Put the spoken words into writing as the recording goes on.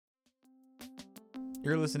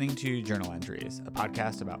You're listening to Journal Entries, a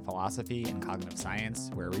podcast about philosophy and cognitive science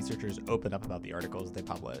where researchers open up about the articles they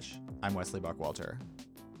publish. I'm Wesley Buckwalter.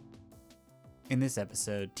 In this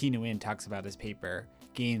episode, Thi Nguyen talks about his paper,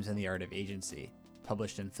 Games and the Art of Agency,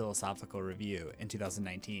 published in Philosophical Review in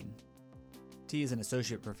 2019. Thi is an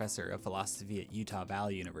associate professor of philosophy at Utah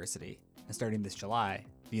Valley University, and starting this July,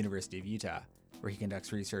 the University of Utah, where he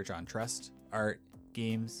conducts research on trust, art,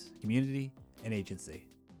 games, community, and agency.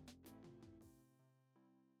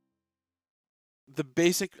 The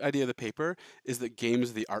basic idea of the paper is that games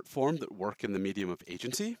are the art form that work in the medium of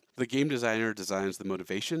agency. The game designer designs the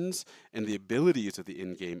motivations and the abilities of the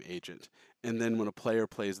in-game agent. And then when a player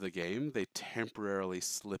plays the game, they temporarily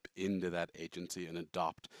slip into that agency and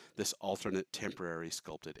adopt this alternate temporary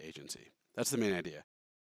sculpted agency. That's the main idea.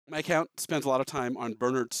 My account spends a lot of time on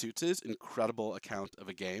Bernard Suitz's incredible account of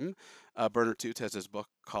a game. Bernard Suitz has this book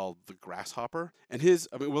called The Grasshopper. And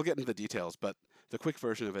we'll get into the details, but the quick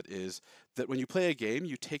version of it is that when you play a game,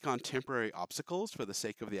 you take on temporary obstacles for the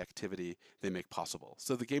sake of the activity they make possible.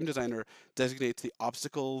 So the game designer designates the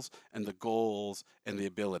obstacles and the goals and the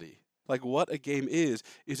ability. Like what a game is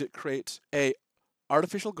it creates a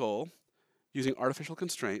artificial goal using artificial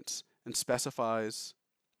constraints and specifies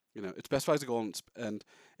a goal and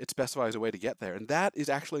it specifies a way to get there. And that is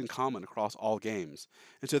actually in common across all games.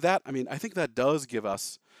 And so I think that does give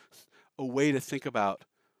us a way to think about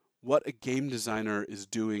what a game designer is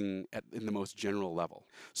doing in the most general level.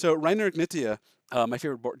 So Rainer Knizia, my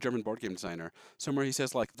favorite German board game designer, somewhere he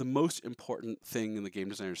says the most important thing in the game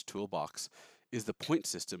designer's toolbox is the point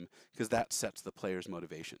system because that sets the player's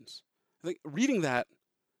motivations. I think reading that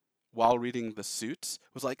while reading the Suits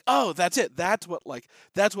was like, oh, that's it. That's what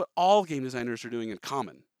all game designers are doing in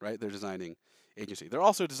common, right? They're designing agency. They're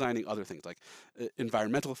also designing other things like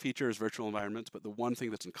environmental features, virtual environments, but the one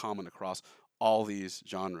thing that's in common across all these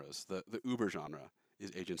genres, the uber genre,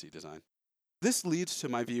 is agency design. This leads to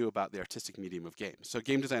my view about the artistic medium of games. So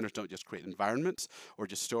game designers don't just create environments or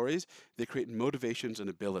just stories, they create motivations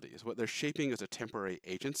and abilities. What they're shaping is a temporary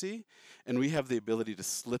agency, and we have the ability to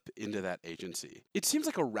slip into that agency. It seems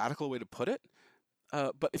like a radical way to put it,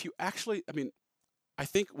 but if you actually, I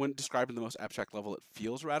think when described in the most abstract level, it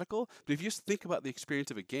feels radical. But if you just think about the experience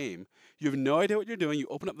of a game, you have no idea what you're doing. You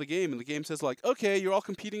open up the game, and the game says, okay, you're all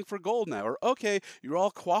competing for gold now. Or, okay, you're all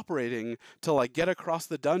cooperating to, get across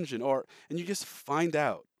the dungeon. And you just find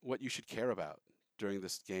out what you should care about during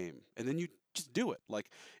this game. And then you just do it.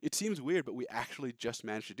 It seems weird, but we actually just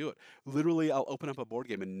managed to do it. Literally, I'll open up a board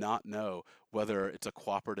game and not know whether it's a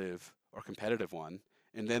cooperative or competitive one.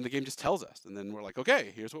 And then the game just tells us. And then we're like,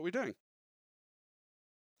 okay, here's what we're doing.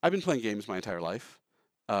 I've been playing games my entire life.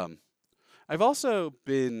 I've also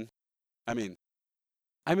been, I'm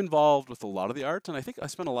involved with a lot of the arts, and I think I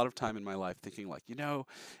spent a lot of time in my life thinking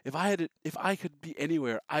if I could be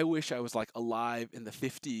anywhere, I wish I was alive in the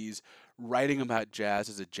 50s, writing about jazz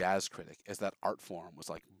as a jazz critic, as that art form was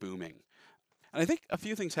booming. And I think a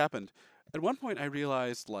few things happened. At one point, I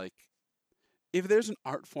realized if there's an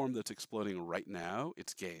art form that's exploding right now,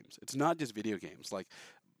 it's games. It's not just video games.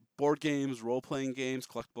 Board games, role-playing games,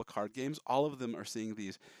 collectible card games, all of them are seeing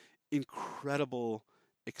these incredible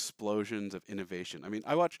explosions of innovation.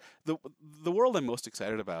 I watch the world I'm most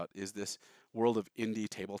excited about is this world of indie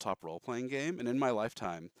tabletop role-playing game. And in my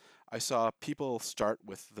lifetime, I saw people start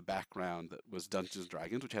with the background that was Dungeons &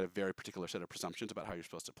 Dragons, which had a very particular set of presumptions about how you're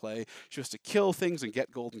supposed to play. You're supposed to kill things and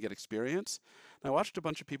get gold and get experience. And I watched a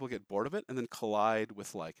bunch of people get bored of it and then collide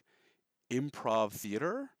with improv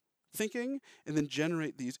theater thinking, and then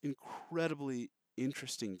generate these incredibly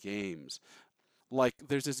interesting games.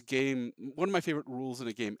 There's this game, one of my favorite rules in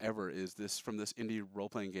a game ever is this from this indie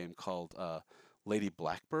role-playing game called Lady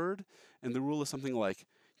Blackbird, and the rule is something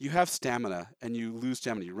you have stamina, and you lose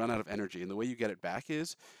stamina, you run out of energy, and the way you get it back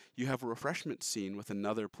is you have a refreshment scene with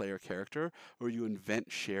another player character, or you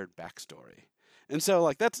invent shared backstory. And so,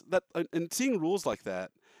 and seeing rules like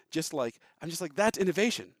that, I'm just that's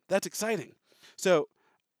innovation, that's exciting. So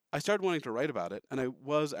I started wanting to write about it, and I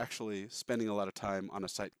was actually spending a lot of time on a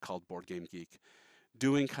site called Board Game Geek,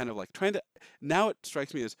 doing now it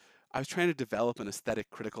strikes me as I was trying to develop an aesthetic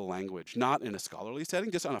critical language, not in a scholarly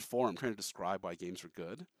setting, just on a forum, trying to describe why games were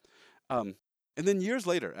good. And then years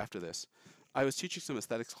later, after this, I was teaching some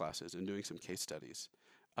aesthetics classes and doing some case studies.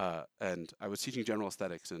 And I was teaching general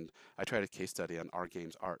aesthetics, and I tried a case study on our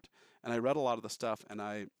game's art. And I read a lot of the stuff,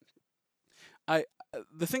 and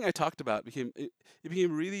the thing I talked about became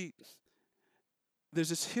really. There's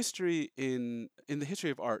this history in the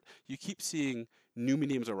history of art. You keep seeing new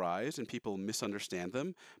mediums arise, and people misunderstand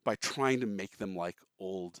them by trying to make them like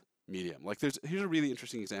old medium. Like here's a really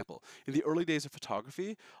interesting example. In the early days of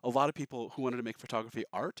photography, a lot of people who wanted to make photography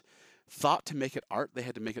art thought to make it art, they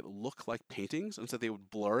had to make it look like paintings, and so they would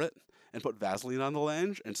blur it and put Vaseline on the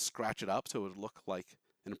lens and scratch it up so it would look like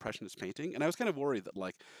an impressionist painting. And I was kind of worried that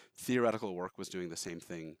like theoretical work was doing the same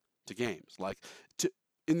thing to games. Like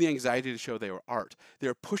in the anxiety to show they were art, they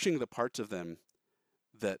were pushing the parts of them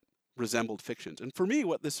that resembled fictions. And for me,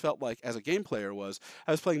 what this felt like as a game player was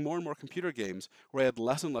I was playing more and more computer games where I had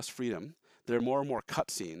less and less freedom. There were more and more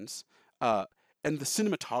cutscenes, and the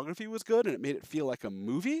cinematography was good, and it made it feel like a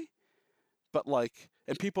movie. But like,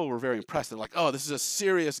 and people were very impressed. They're like, "Oh, this is a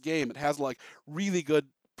serious game. It has like really good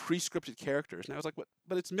pre-scripted characters." And I was like, "What?"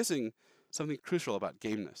 But it's missing something crucial about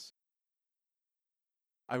gameness.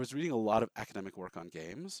 I was reading a lot of academic work on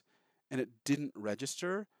games, and it didn't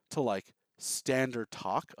register to like standard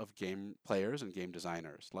talk of game players and game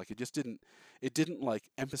designers. Like it didn't like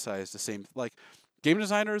emphasize the same, like game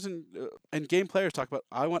designers and game players talk about,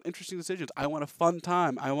 I want interesting decisions, I want a fun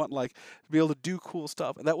time, I want like to be able to do cool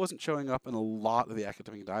stuff. And that wasn't showing up in a lot of the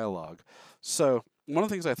academic dialogue. So one of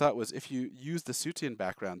the things I thought was, if you use the Seussian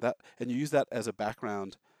background and you use that as a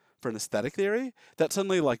background for an aesthetic theory, that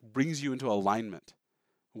suddenly like brings you into alignment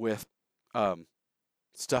with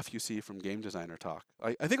stuff you see from game designer talk.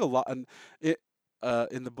 I think a lot, and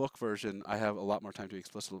in the book version, I have a lot more time to be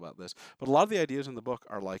explicit about this, but a lot of the ideas in the book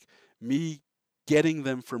are like me getting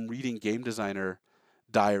them from reading game designer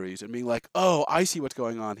diaries and being like, oh, I see what's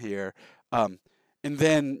going on here, and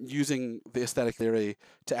then using the aesthetic theory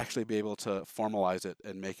to actually be able to formalize it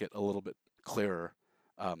and make it a little bit clearer.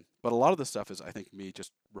 But a lot of this stuff is, I think, me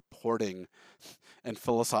just reporting and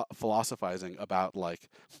philosophizing about like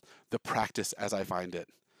the practice as I find it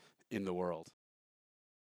in the world.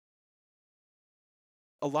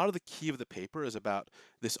 A lot of the key of the paper is about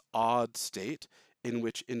this odd state in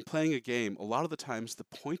which, in playing a game, a lot of the times the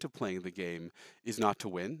point of playing the game is not to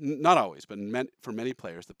win. Not always, but for many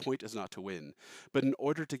players, the point is not to win. But in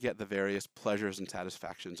order to get the various pleasures and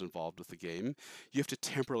satisfactions involved with the game, you have to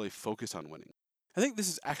temporarily focus on winning. I think this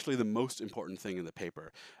is actually the most important thing in the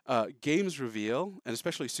paper. Games reveal, and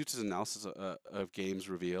especially Seuss's analysis of games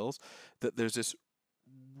reveals, that there's this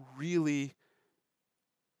really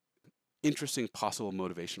interesting possible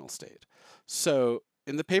motivational state. So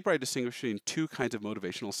in the paper, I distinguish between two kinds of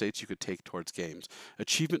motivational states you could take towards games: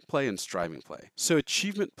 achievement play and striving play. So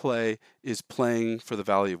achievement play is playing for the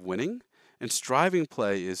value of winning, and striving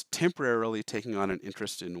play is temporarily taking on an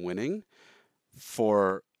interest in winning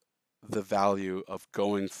for the value of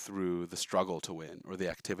going through the struggle to win, or the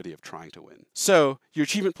activity of trying to win. So you're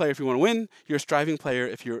achievement player if you want to win, you're a striving player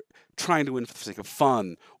if you're trying to win for the sake of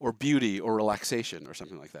fun or beauty or relaxation or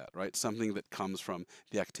something like that, right? Something that comes from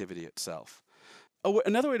the activity itself.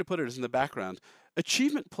 Another way to put it is in the background.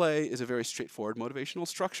 Achievement play is a very straightforward motivational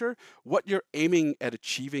structure. What you're aiming at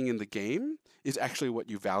achieving in the game is actually what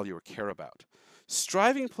you value or care about.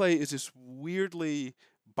 Striving play is this weirdly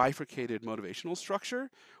bifurcated motivational structure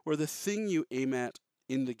where the thing you aim at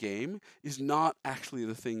in the game is not actually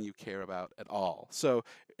the thing you care about at all. So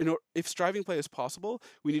if striving play is possible,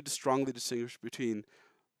 we need to strongly distinguish between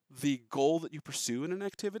the goal that you pursue in an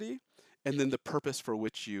activity and then the purpose for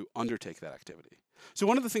which you undertake that activity. So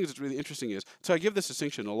one of the things that's really interesting is, so I give this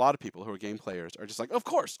distinction, a lot of people who are game players are just like, of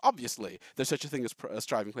course, obviously, there's such a thing as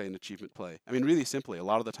striving play and achievement play. I mean, really simply, a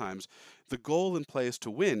lot of the times, the goal in play is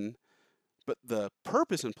to win, but the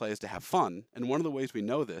purpose in play is to have fun. And one of the ways we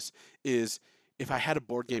know this is if I had a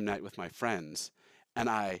board game night with my friends and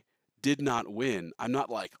I did not win, I'm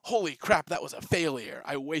not like, holy crap, that was a failure,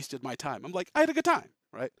 I wasted my time. I'm like, I had a good time,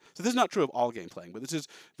 right? So this is not true of all game playing, but this is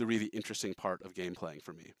the really interesting part of game playing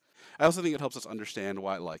for me. I also think it helps us understand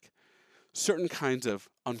why like certain kinds of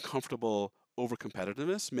uncomfortable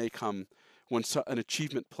overcompetitiveness may come when an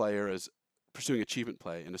achievement player is pursuing achievement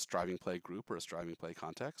play in a striving play group or a striving play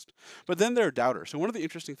context. But then there are doubters. So one of the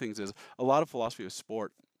interesting things is a lot of philosophy of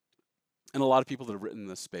sport and a lot of people that have written in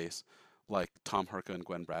this space, like Tom Herka and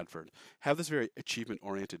Gwen Bradford, have this very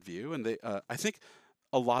achievement-oriented view. And I think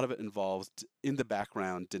a lot of it involves, in the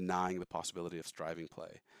background, denying the possibility of striving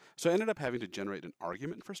play. So I ended up having to generate an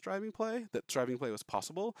argument for striving play, that striving play was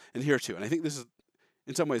possible. And here too, and I think this is,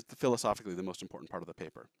 in some ways, philosophically the most important part of the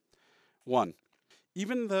paper. One,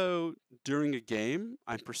 even though during a game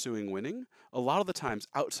I'm pursuing winning, a lot of the times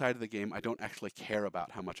outside of the game I don't actually care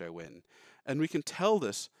about how much I win. And we can tell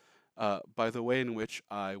this by the way in which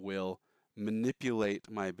I will manipulate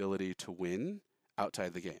my ability to win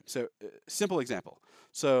outside the game. So, simple example.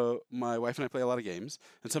 So my wife and I play a lot of games,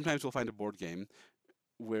 and sometimes we'll find a board game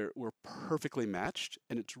where we're perfectly matched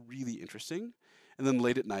and it's really interesting. And then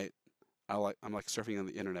late at night, I'm like surfing on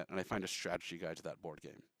the internet and I find a strategy guide to that board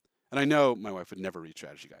game. And I know my wife would never read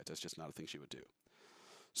strategy guides. That's just not a thing she would do.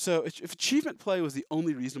 So if achievement play was the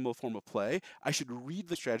only reasonable form of play, I should read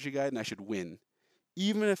the strategy guide and I should win,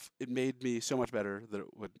 even if it made me so much better that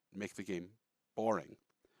it would make the game boring.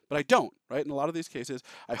 But I don't, right? In a lot of these cases,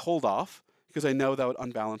 I hold off because I know that would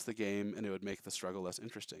unbalance the game and it would make the struggle less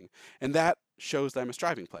interesting. And that shows that I'm a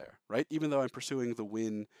striving player, right? Even though I'm pursuing the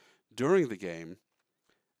win during the game,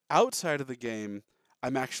 outside of the game,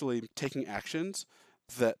 I'm actually taking actions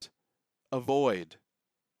that avoid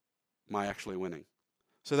my actually winning.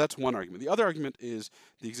 So that's one argument. The other argument is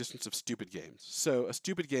the existence of stupid games. So a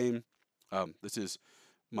stupid game, this is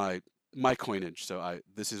my coinage, so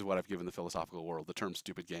this is what I've given the philosophical world, the term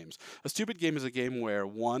stupid games. A stupid game is a game where,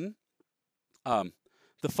 one,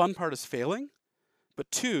 the fun part is failing,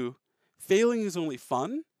 but two, failing is only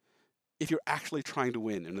fun if you're actually trying to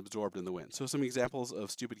win and absorbed in the win. So some examples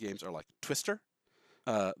of stupid games are like Twister,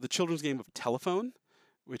 the children's game of Telephone,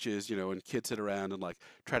 which is, when kids sit around and like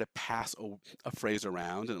try to pass a phrase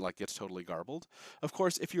around and it like gets totally garbled. Of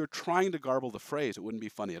course, if you're trying to garble the phrase, it wouldn't be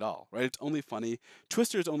funny at all, right? It's only funny.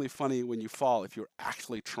 Twister is only funny when you fall if you're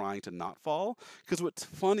actually trying to not fall, because what's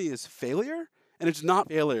funny is failure, and it's not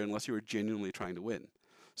failure unless you are genuinely trying to win.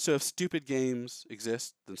 So if stupid games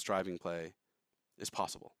exist, then striving play is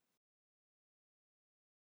possible.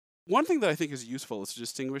 One thing that I think is useful is to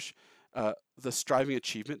distinguish the striving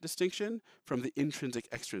achievement distinction from the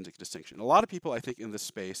intrinsic-extrinsic distinction. A lot of people, I think, in this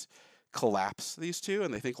space collapse these two,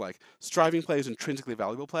 and they think like striving play is intrinsically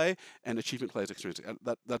valuable play and achievement play is extrinsic.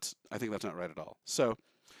 I think that's not right at all. So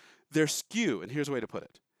they're skew, and here's a way to put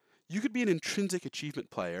it. You could be an intrinsic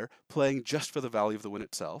achievement player playing just for the value of the win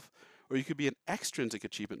itself, or you could be an extrinsic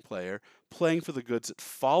achievement player playing for the goods that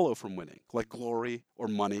follow from winning, like glory or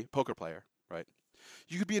money, poker player, right?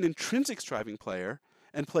 You could be an intrinsic striving player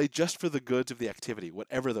and play just for the goods of the activity,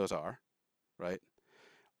 whatever those are, right?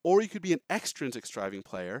 Or you could be an extrinsic striving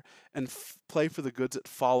player and play for the goods that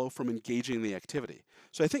follow from engaging in the activity.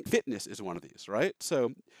 So I think fitness is one of these, right?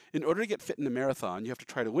 So in order to get fit in a marathon, you have to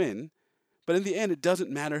try to win. But in the end, it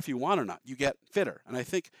doesn't matter if you won or not. You get fitter. And I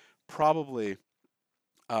think probably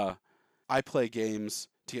I play games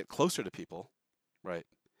to get closer to people, right,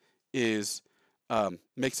 makes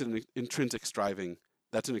it an intrinsic striving.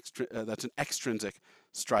 That's an extrinsic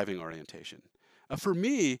striving orientation. For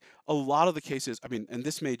me, a lot of the cases, and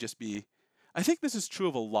this may just be, I think this is true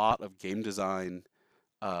of a lot of game design,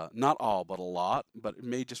 not all, but a lot, but it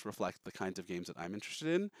may just reflect the kinds of games that I'm interested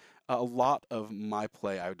in. A lot of my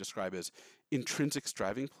play I would describe as intrinsic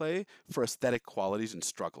striving play for aesthetic qualities and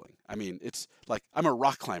struggling. It's like I'm a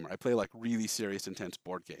rock climber. I play like really serious, intense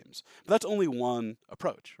board games. But that's only one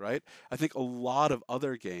approach, right? I think a lot of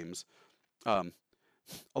other games,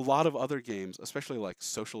 especially like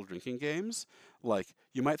social drinking games, like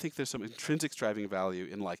you might think there's some intrinsic striving value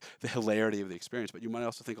in like the hilarity of the experience, but you might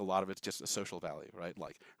also think a lot of it's just a social value, right?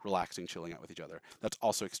 Like relaxing, chilling out with each other. That's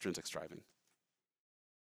also extrinsic striving.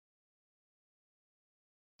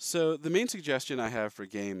 So the main suggestion I have for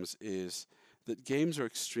games is that games are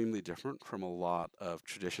extremely different from a lot of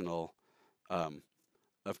traditional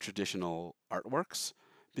artworks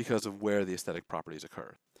because of where the aesthetic properties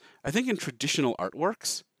occur. I think in traditional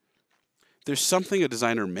artworks, there's something a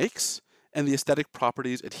designer makes, and the aesthetic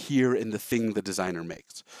properties adhere in the thing the designer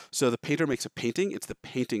makes. So the painter makes a painting, it's the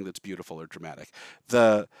painting that's beautiful or dramatic.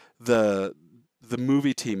 The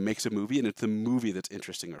movie team makes a movie, and it's the movie that's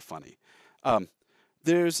interesting or funny.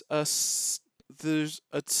 There's a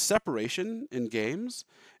separation in games,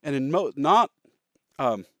 and in not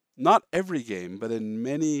every game, but in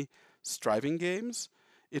many striving games,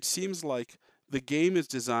 it seems like the game is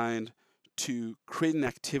designed to create an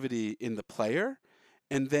activity in the player,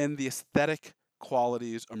 and then the aesthetic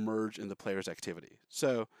qualities emerge in the player's activity.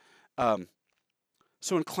 So when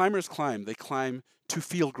climbers climb, they climb to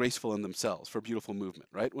feel graceful in themselves for beautiful movement,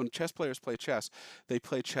 right? When chess players play chess, they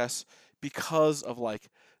play chess because of like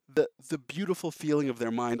the beautiful feeling of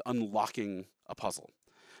their mind unlocking a puzzle.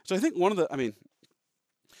 So I think one of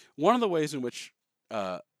the ways in which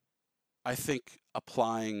I think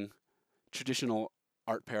applying traditional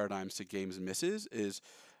art paradigms to games misses is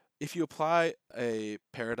if you apply a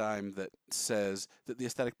paradigm that says that the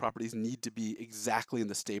aesthetic properties need to be exactly in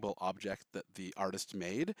the stable object that the artist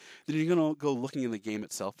made, then you're going to go looking in the game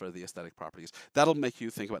itself for the aesthetic properties. That'll make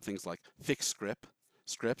you think about things like fixed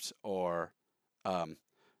script or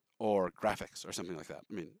graphics or something like that.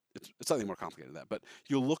 It's slightly more complicated than that, but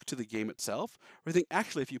you'll look to the game itself. Or I think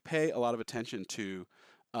actually if you pay a lot of attention to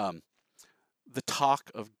the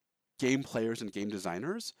talk of game players and game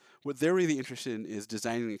designers, what they're really interested in is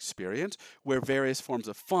designing an experience where various forms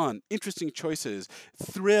of fun, interesting choices,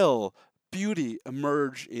 thrill, beauty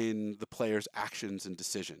emerge in the player's actions and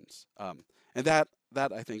decisions. And that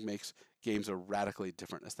I think makes games a radically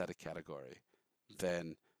different aesthetic category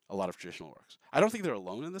than a lot of traditional works. I don't think they're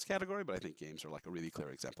alone in this category, but I think games are like a really clear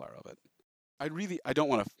exemplar of it. I don't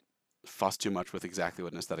want to fuss too much with exactly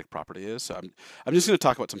what an aesthetic property is, so I'm just going to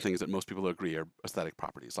talk about some things that most people agree are aesthetic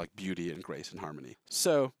properties, like beauty and grace and harmony.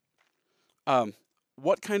 So,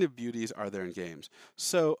 what kind of beauties are there in games?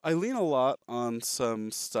 So I lean a lot on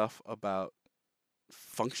some stuff about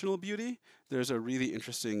functional beauty. There's a really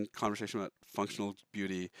interesting conversation about functional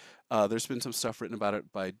beauty. There's been some stuff written about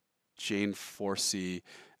it by Jane Forsey,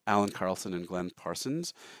 Alan Carlson, and Glenn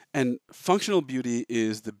Parsons. And functional beauty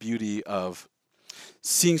is the beauty of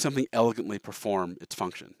seeing something elegantly perform its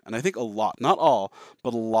function. And I think a lot, not all,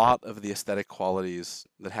 but a lot of the aesthetic qualities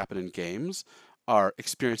that happen in games are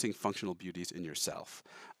experiencing functional beauties in yourself.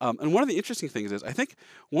 And one of the interesting things is, I think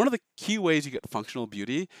one of the key ways you get functional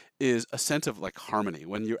beauty is a sense of like harmony,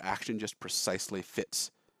 when your action just precisely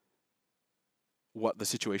fits what the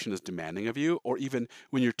situation is demanding of you, or even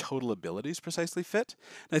when your total abilities precisely fit.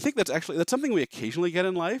 And I think that's something we occasionally get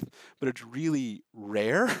in life, but it's really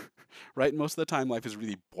rare, right? Most of the time life is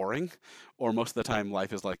really boring, or most of the time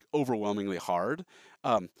life is like overwhelmingly hard.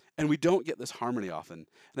 And we don't get this harmony often.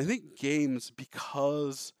 And I think games,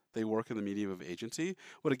 because they work in the medium of agency,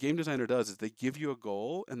 what a game designer does is they give you a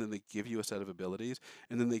goal, and then they give you a set of abilities,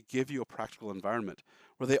 and then they give you a practical environment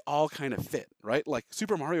where they all kind of fit, right? Like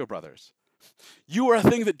Super Mario Brothers. You are a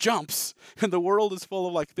thing that jumps, and the world is full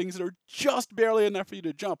of like things that are just barely enough for you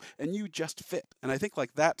to jump, and you just fit. And I think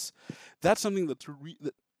like that's something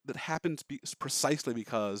that happens precisely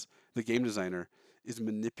because the game designer is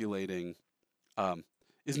manipulating,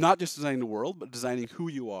 is not just designing the world, but designing who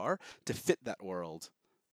you are to fit that world.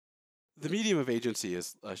 The medium of agency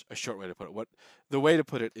is a short way to put it. The way to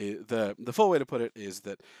put it is the full way to put it is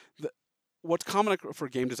that what's common for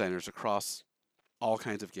game designers across all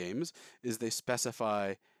kinds of games is they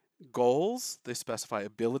specify goals, they specify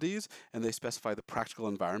abilities, and they specify the practical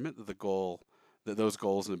environment that those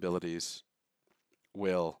goals and abilities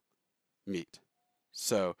will meet.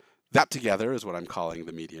 So that together is what I'm calling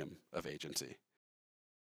the medium of agency.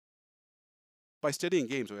 By studying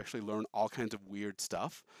games, we actually learn all kinds of weird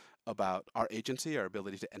stuff about our agency, our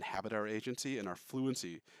ability to inhabit our agency, and our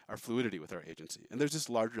fluidity with our agency. And there's this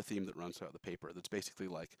larger theme that runs throughout the paper that's basically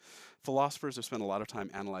like philosophers have spent a lot of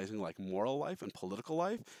time analyzing like moral life and political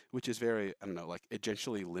life, which is very, like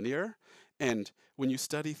agentially linear. And when you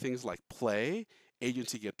study things like play,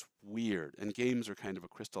 agency gets weird, and games are kind of a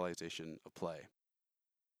crystallization of play.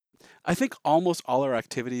 I think almost all our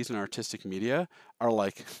activities in artistic media are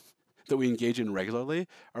like that we engage in regularly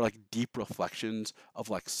are like deep reflections of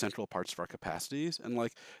like central parts of our capacities. And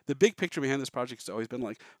like the big picture behind this project has always been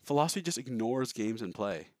like philosophy just ignores games and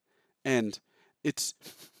play. And it's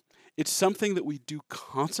something that we do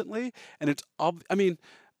constantly. And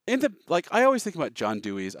I always think about John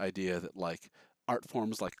Dewey's idea that like art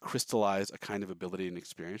forms like crystallize a kind of ability and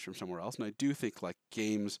experience from somewhere else. And I do think like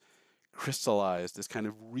games crystallize this kind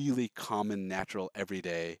of really common, natural,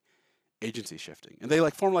 everyday agency shifting. And they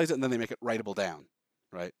like formalize it and then they make it writable down,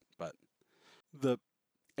 right? But the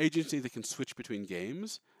agency that can switch between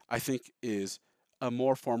games, I think, is a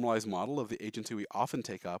more formalized model of the agency we often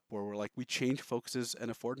take up, where we change focuses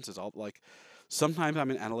and affordances. Sometimes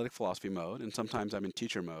I'm in analytic philosophy mode, and sometimes I'm in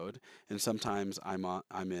teacher mode, and sometimes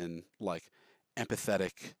I'm in like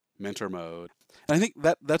empathetic mentor mode. And I think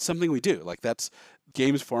that's something we do. Like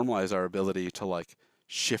games formalize our ability to like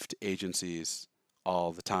shift agencies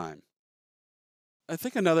all the time. I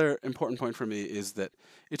think another important point for me is that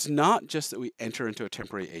it's not just that we enter into a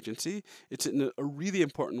temporary agency, it's in a really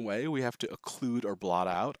important way we have to occlude or blot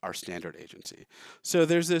out our standard agency. So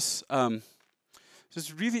there's this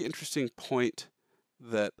really interesting point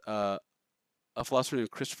that a philosopher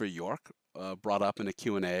named Christopher York brought up in a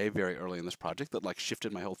Q&A very early in this project that like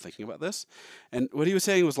shifted my whole thinking about this. And what he was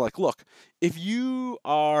saying was like, look, if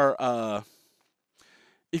you're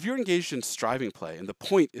engaged in striving play and the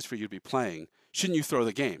point is for you to be playing, shouldn't you throw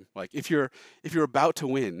the game? Like if you're about to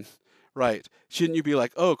win, right, shouldn't you be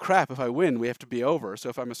like, oh crap, if I win, we have to be over. So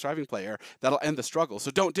if I'm a striving player, that'll end the struggle.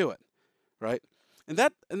 So don't do it, right? And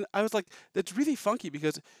I was like, that's really funky,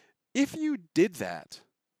 because if you did that,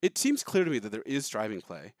 it seems clear to me that there is striving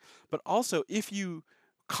play. But also, if you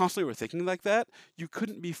constantly were thinking like that, you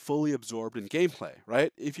couldn't be fully absorbed in gameplay,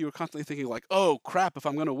 right? If you were constantly thinking like, oh crap, if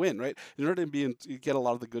I'm going to win, right? In order to get a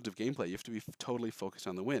lot of the goods of gameplay, you have to be totally focused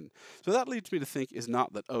on the win. So that leads me to think is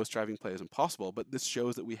not that, oh, striving play is impossible, but this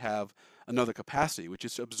shows that we have another capacity, which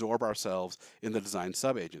is to absorb ourselves in the design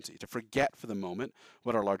sub-agency, to forget for the moment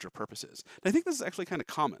what our larger purpose is. And I think this is actually kind of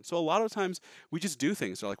common. So a lot of times we just do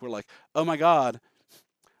things. So like we're like, oh my God,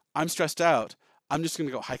 I'm stressed out. I'm just going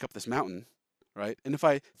to go hike up this mountain, right? And if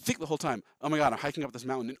I think the whole time, oh my God, I'm hiking up this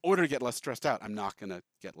mountain in order to get less stressed out, I'm not going to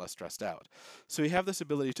get less stressed out. So we have this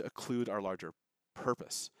ability to occlude our larger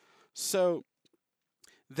purpose. So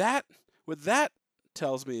what that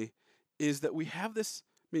tells me is that we have this,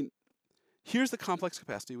 I mean, here's the complex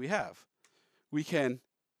capacity we have. We can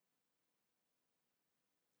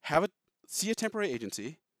see a temporary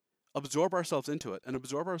agency, absorb ourselves into it, and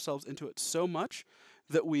absorb ourselves into it so much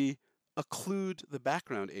that we occlude the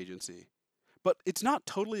background agency. But it's not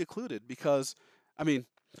totally occluded because, I mean,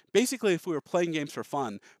 basically if we were playing games for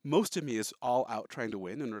fun, most of me is all out trying to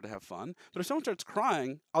win in order to have fun. But if someone starts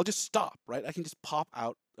crying, I'll just stop, right? I can just pop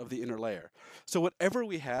out of the inner layer. So whatever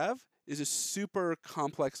we have is a super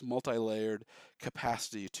complex, multi-layered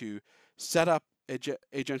capacity to set up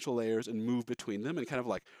agential layers and move between them and kind of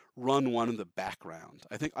like run one in the background.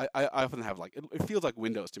 I think I often have like, it feels like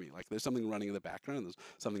Windows to me, like there's something running in the background and there's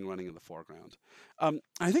something running in the foreground.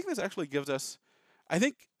 I think this actually gives us,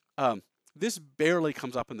 this barely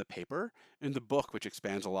comes up in the paper. In the book, which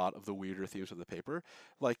expands a lot of the weirder themes of the paper,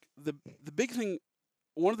 like the big thing,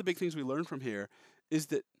 one of the big things we learn from here is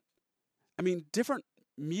that, I mean, different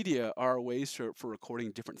media are ways for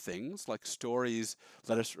recording different things. Like stories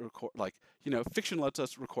let us record, like, fiction lets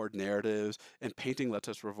us record narratives, and painting lets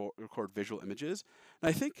us record visual images. And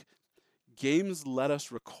I think games let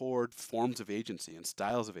us record forms of agency and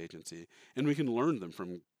styles of agency, and we can learn them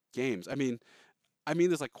from games. I mean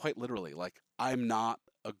this like quite literally. Like, I'm not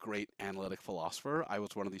a great analytic philosopher. I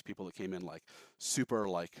was one of these people that came in like super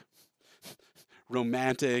like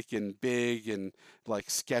romantic and big and like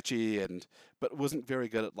sketchy, but wasn't very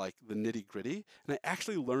good at like the nitty gritty. And I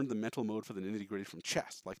actually learned the mental mode for the nitty gritty from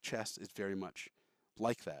chess. Like chess is very much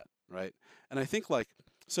like that, right? And I think I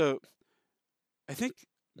think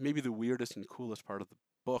maybe the weirdest and coolest part of the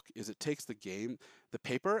book is it takes the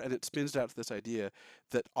paper, and it spins it out to this idea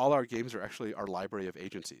that all our games are actually our library of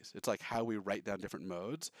agencies. It's like how we write down different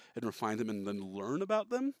modes and refine them and then learn about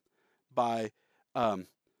them by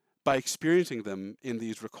experiencing them in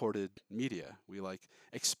these recorded media. We like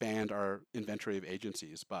expand our inventory of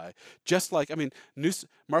agencies by just like,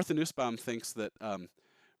 Martha Nussbaum thinks that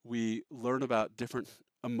we learn about different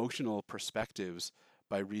emotional perspectives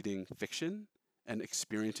by reading fiction and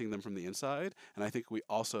experiencing them from the inside. And I think we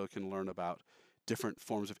also can learn about different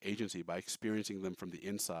forms of agency by experiencing them from the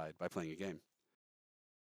inside by playing a game.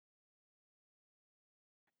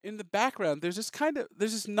 In the background, there's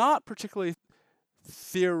this not particularly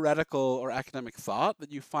theoretical or academic thought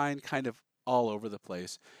that you find kind of all over the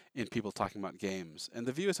place in people talking about games. And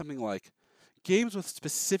the view is something like, games with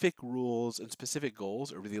specific rules and specific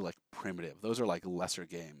goals are really like primitive. Those are like lesser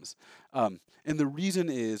games. And the reason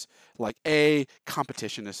is like, A,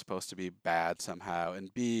 competition is supposed to be bad somehow,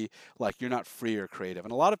 and B, like you're not free or creative.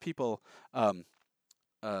 And a lot of people have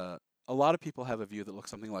a view that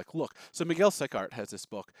looks something like, look, so Miguel Sicart has this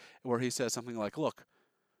book where he says something like, look,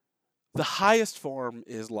 the highest form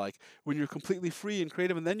is like when you're completely free and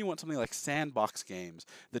creative, and then you want something like sandbox games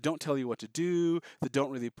that don't tell you what to do, that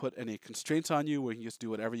don't really put any constraints on you, where you can just do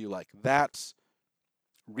whatever you like. That's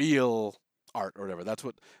real art or whatever.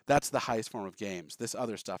 That's the highest form of games. This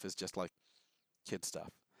other stuff is just like kid stuff.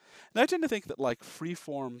 And I tend to think that like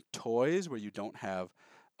free-form toys where you don't have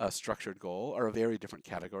a structured goal are a very different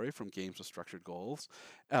category from games with structured goals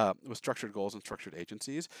and structured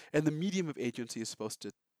agencies. And the medium of agency is supposed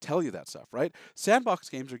to tell you that stuff, right? Sandbox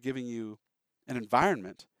games are giving you an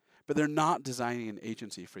environment, but they're not designing an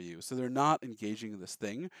agency for you. So they're not engaging in this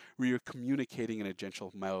thing where you're communicating in an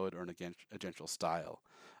agential mode or an agential style.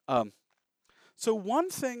 So one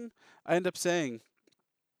thing I end up saying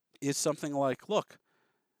is something like, look,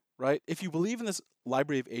 right, if you believe in this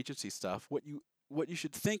library of agency stuff, what you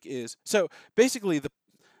should think is, so basically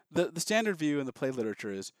the standard view in the play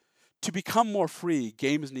literature is, to become more free,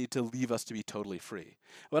 games need to leave us to be totally free.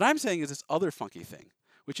 What I'm saying is this other funky thing,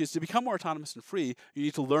 which is to become more autonomous and free, you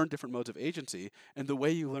need to learn different modes of agency, and the way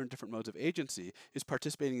you learn different modes of agency is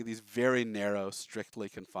participating in these very narrow, strictly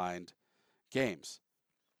confined games.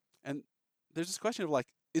 And there's this question of like,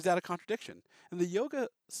 is that a contradiction? And the yoga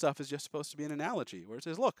stuff is just supposed to be an analogy, where it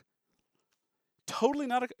says, look, totally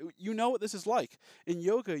not you know what this is like. In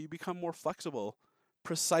yoga, you become more flexible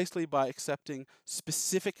precisely by accepting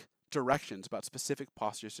specific directions about specific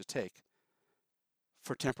postures to take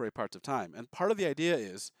for temporary parts of time. And part of the idea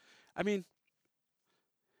is,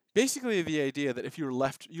 basically the idea that if you're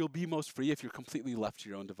left, you'll be most free if you're completely left to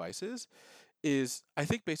your own devices is, I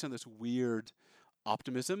think, based on this weird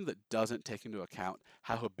optimism that doesn't take into account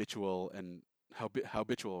how habitual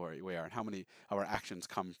we are and how many of our actions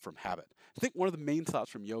come from habit. I think one of the main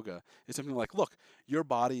thoughts from yoga is something like, look, your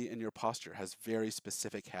body and your posture has very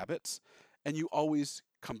specific habits, and you always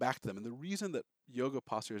come back to them. And the reason that yoga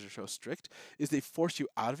postures are so strict is they force you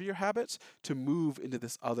out of your habits to move into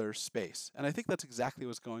this other space. And I think that's exactly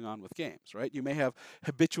what's going on with games, right? You may have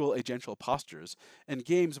habitual agential postures, and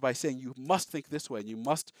games, by saying you must think this way and you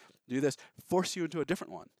must do this, force you into a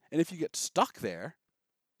different one. And if you get stuck there,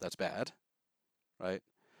 that's bad, right?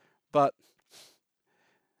 But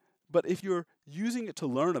if you're using it to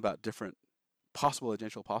learn about different possible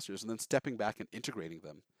agential postures and then stepping back and integrating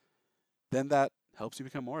them, then that helps you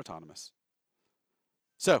become more autonomous.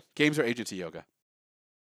 So, games are agency yoga.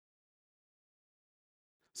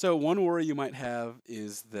 So one worry you might have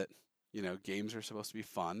is that, games are supposed to be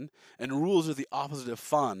fun, and rules are the opposite of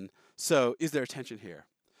fun. So is there tension here?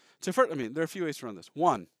 So first, there are a few ways to run this.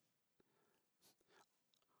 One,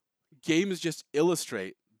 games just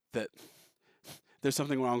illustrate that there's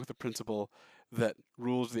something wrong with the principle that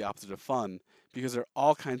rules are the opposite of fun, because there are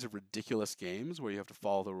all kinds of ridiculous games where you have to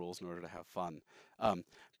follow the rules in order to have fun.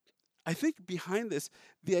 I think behind this,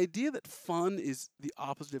 the idea that fun is the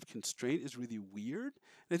opposite of constraint is really weird.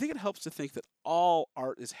 And I think it helps to think that all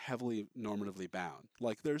art is heavily normatively bound.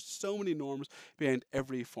 Like, there's so many norms behind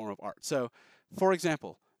every form of art. So, for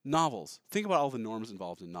example, novels. Think about all the norms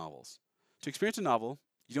involved in novels. To experience a novel,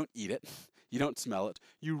 you don't eat it, you don't smell it,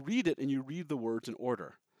 you read it and you read the words in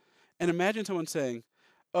order. And imagine someone saying,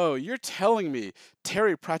 oh, you're telling me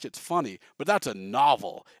Terry Pratchett's funny, but that's a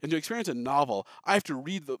novel. And to experience a novel, I have to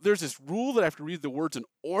read there's this rule that I have to read the words in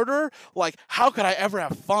order? Like, how could I ever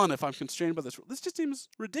have fun if I'm constrained by this rule? This just seems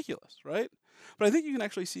ridiculous, right? But I think you can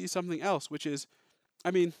actually see something else, which is,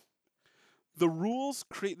 the rules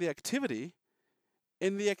create the activity,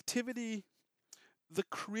 and the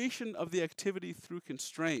creation of the activity through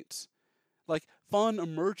constraints, like fun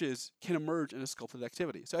can emerge in a sculpted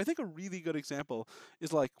activity. So I think a really good example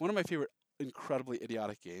is like one of my favorite incredibly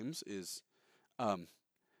idiotic games is,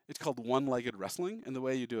 it's called one-legged wrestling. And the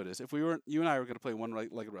way you do it is, if you and I were going to play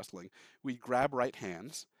one-legged wrestling, we'd grab right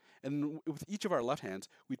hands, and with each of our left hands,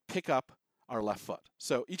 we'd pick up our left foot.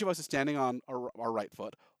 So each of us is standing on our right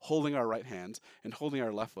foot, holding our right hands, and holding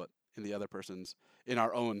our left foot in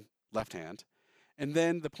our own left hand. And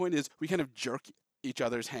then the point is, we kind of jerk each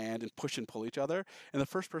other's hand and push and pull each other, and the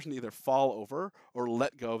first person to either fall over or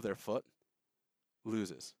let go of their foot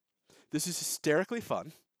loses. This is hysterically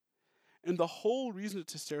fun, and the whole reason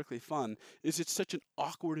it's hysterically fun is it's such an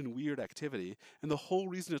awkward and weird activity, and the whole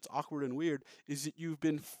reason it's awkward and weird is that you've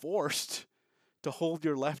been forced to hold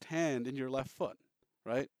your left hand in your left foot,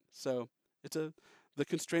 right? So the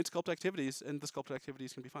constraint sculpt activities, and the sculpted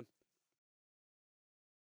activities can be fun.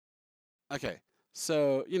 Okay.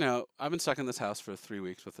 So, I've been stuck in this house for 3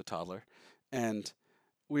 weeks with a toddler, and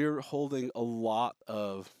we're holding a lot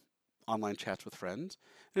of online chats with friends.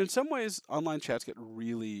 And in some ways, online chats get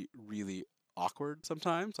really, really awkward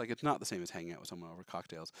sometimes. Like, it's not the same as hanging out with someone over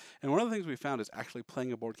cocktails. And one of the things we found is actually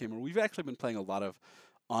playing a board game, or we've actually been playing a lot of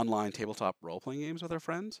online tabletop role-playing games with our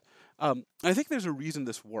friends. I think there's a reason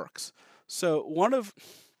this works. So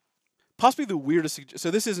possibly the weirdest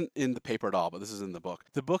so this isn't in the paper at all, but this is in the book.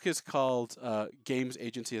 The book is called Games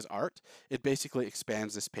Agency as Art. It basically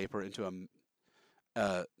expands this paper into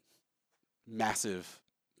a massive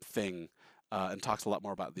thing and talks a lot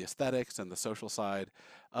more about the aesthetics and the social side.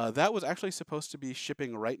 That was actually supposed to be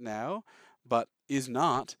shipping right now, but is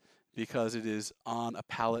not, because it is on a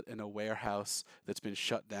pallet in a warehouse that's been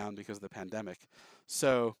shut down because of the pandemic.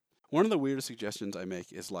 So one of the weirdest suggestions I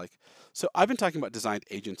make is so I've been talking about designed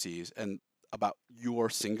agencies and about your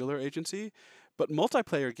singular agency, but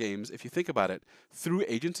multiplayer games, if you think about it, through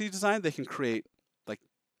agency design, they can create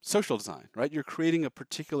social design, right? You're creating a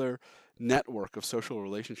particular network of social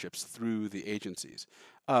relationships through the agencies.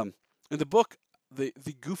 In the book, the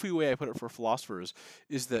goofy way I put it for philosophers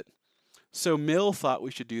is that, so Mill thought we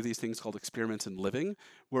should do these things called experiments in living,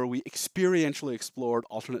 where we experientially explored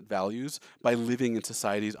alternate values by living in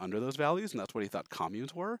societies under those values, and that's what he thought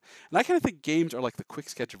communes were. And I kind of think games are like the quick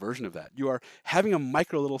sketch version of that. You are having a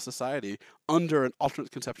micro little society under an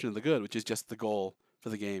alternate conception of the good, which is just the goal for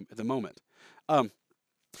the game at the moment.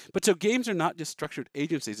 But so games are not just structured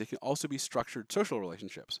agencies, they can also be structured social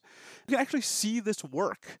relationships. You can actually see this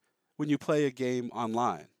work when you play a game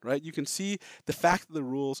online, right? You can see the fact that the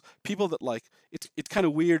rules, people that like, it's kind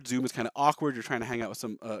of weird. Zoom is kind of awkward. You're trying to hang out with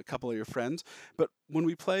a couple of your friends. But when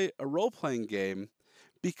we play a role-playing game,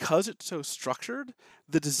 because it's so structured,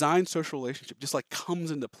 the design social relationship just like comes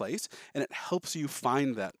into place, and it helps you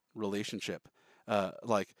find that relationship.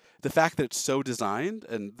 Like the fact that it's so designed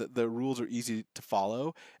and the rules are easy to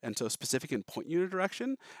follow and so specific and point you in a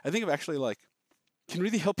direction, I think of actually like can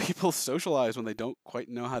really help people socialize when they don't quite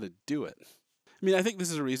know how to do it. I mean, I think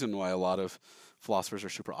this is a reason why a lot of philosophers are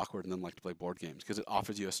super awkward and then like to play board games, because it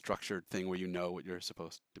offers you a structured thing where you know what you're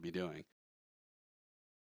supposed to be doing.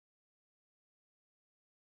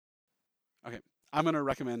 Okay, I'm going to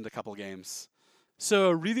recommend a couple games.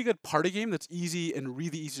 So a really good party game that's easy and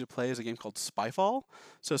really easy to play is a game called Spyfall.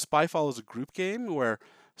 So Spyfall is a group game where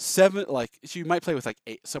so you might play with like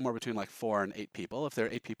somewhere between like 4 and 8 people. If there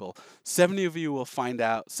are 8 people, 7 of you will find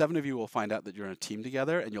out that you're in a team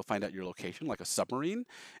together, and you'll find out your location, like a submarine.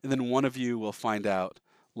 And then one of you will find out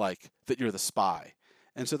like that you're the spy.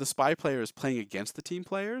 And so the spy player is playing against the team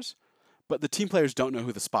players, but the team players don't know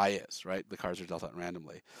who the spy is, right? The cards are dealt out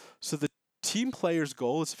randomly. So the team player's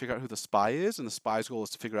goal is to figure out who the spy is, and the spy's goal is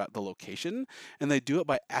to figure out the location. And they do it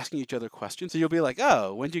by asking each other questions. So you'll be like,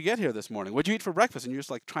 oh, when did you get here this morning? What'd you eat for breakfast? And you're just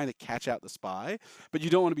like trying to catch out the spy. But you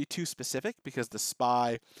don't want to be too specific, because the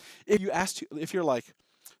spy, if you're like,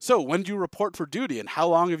 so when did you report for duty and how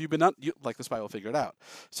long have you been like the spy will figure it out.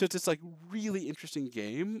 So it's this like really interesting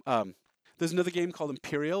game. There's another game called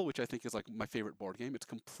Imperial, which I think is like my favorite board game. It's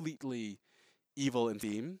completely evil in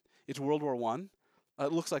theme. It's World War I.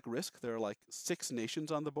 It looks like Risk. There are like 6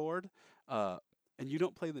 nations on the board, and you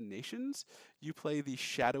don't play the nations. You play the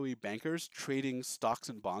shadowy bankers trading stocks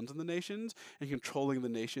and bonds in the nations and controlling the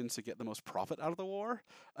nations to get the most profit out of the war.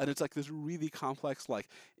 And it's like this really complex like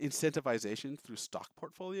incentivization through stock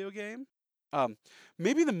portfolio game.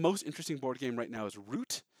 Maybe the most interesting board game right now is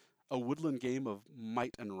Root, a woodland game of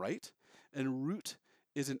might and right. And Root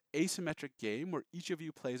is an asymmetric game where each of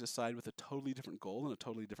you plays a side with a totally different goal and a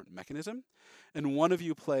totally different mechanism. And one of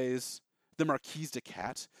you plays the Marquise de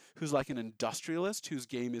Cat, who's like an industrialist whose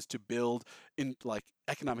game is to build in like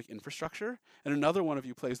economic infrastructure. And another one of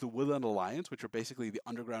you plays the Woodland Alliance, which are basically the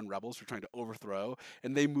underground rebels who are trying to overthrow,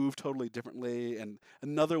 and they move totally differently. And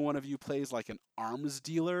another one of you plays like an arms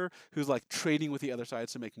dealer who's like trading with the other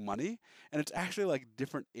sides to make money. And it's actually like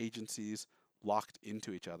different agencies locked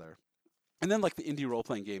into each other. And then like the indie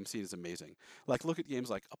role-playing game scene is amazing. Like look at games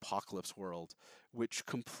like Apocalypse World, which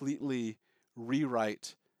completely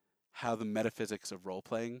rewrite how the metaphysics of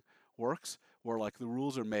role-playing works, where like the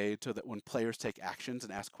rules are made so that when players take actions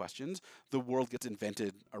and ask questions, the world gets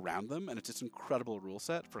invented around them, and it's this incredible rule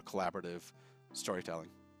set for collaborative storytelling.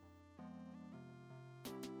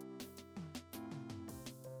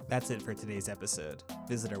 That's it for today's episode.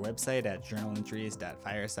 Visit our website at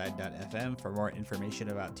journalentries.fireside.fm for more information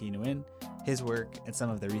about Thi Nguyen, his work, and some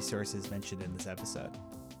of the resources mentioned in this episode.